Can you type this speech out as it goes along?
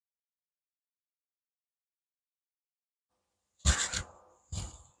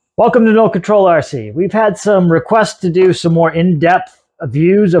Welcome to No Control RC. We've had some requests to do some more in-depth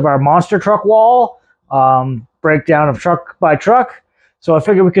views of our monster truck wall, breakdown of truck by truck. So I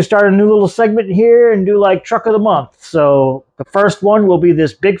figured we could start a new little segment here and do like truck of the month. So the first one will be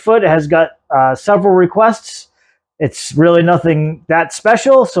this Bigfoot. It has got several requests. It's really nothing that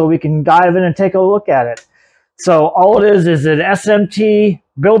special, so we can dive in and take a look at it. So all it is an SMT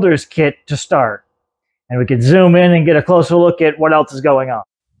builder's kit to start. And we can zoom in and get a closer look at what else is going on.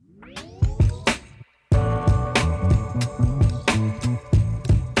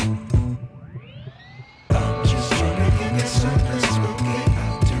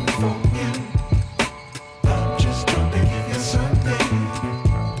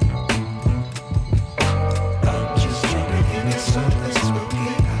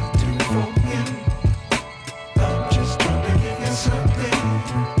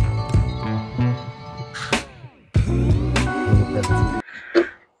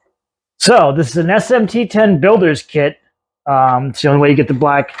 So this is an smt10 builder's kit. It's the only way you get the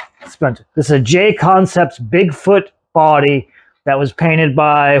black splint. This is a J Concepts Bigfoot body that was painted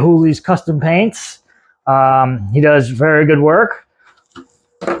by Hooley's Custom Paints. He does very good work.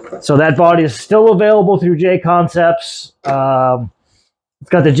 So that body is still available through J Concepts. It's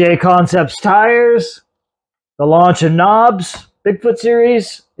got the J Concepts tires, the launch and knobs, Bigfoot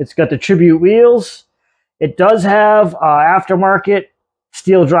series. It's got the tribute wheels. It does have aftermarket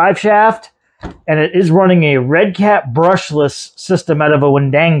steel drive shaft, and it is running a Red Cat brushless system out of a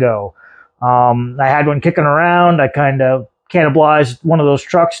Wendigo. I had one kicking around. I kind of cannibalized one of those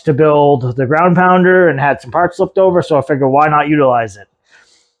trucks to build the ground pounder and had some parts left over, so I figured why not utilize it.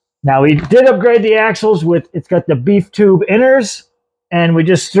 Now we did upgrade the axles with, it's got the beef tube inners, and we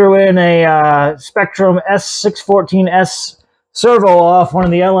just threw in a Spectrum S614S servo off one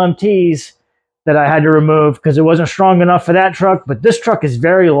of the LMTs that I had to remove because it wasn't strong enough for that truck. But this truck is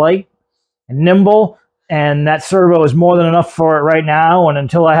very light and nimble, and that servo is more than enough for it right now. And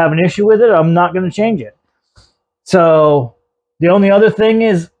until I have an issue with it, I'm not going to change it. So the only other thing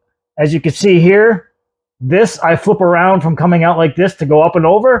is, as you can see here, this I flip around from coming out like this to go up and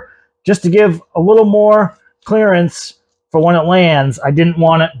over, just to give a little more clearance for when it lands. I didn't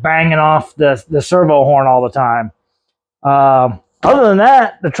want it banging off the servo horn all the time. Other than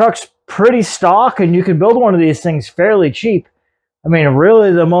that, the truck's pretty stock, and you can build one of these things fairly cheap. I mean,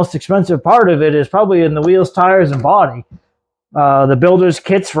 really the most expensive part of it is probably in the wheels, tires, and body. The builder's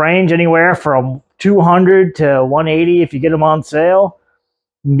kits range anywhere from $200 to $180 if you get them on sale.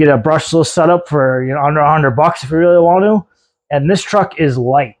 You can get a brushless setup for, you know, under $100 if you really want to. And this truck is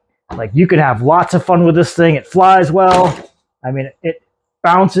light. Like, you can have lots of fun with this thing. It flies well. I mean, it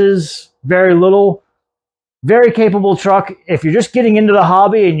bounces very little. Very capable truck. If you're just getting into the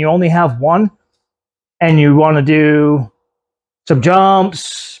hobby and you only have one and you want to do some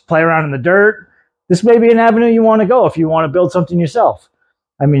jumps, play around in the dirt, this may be an avenue you want to go if you want to build something yourself.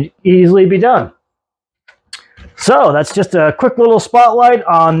 I mean, easily be done. So that's just a quick little spotlight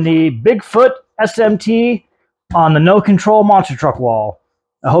on the Bigfoot SMT on the No Control monster truck wall.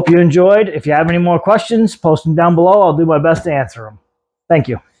 I hope you enjoyed. If you have any more questions, post them down below. I'll do my best to answer them. Thank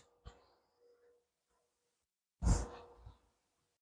you.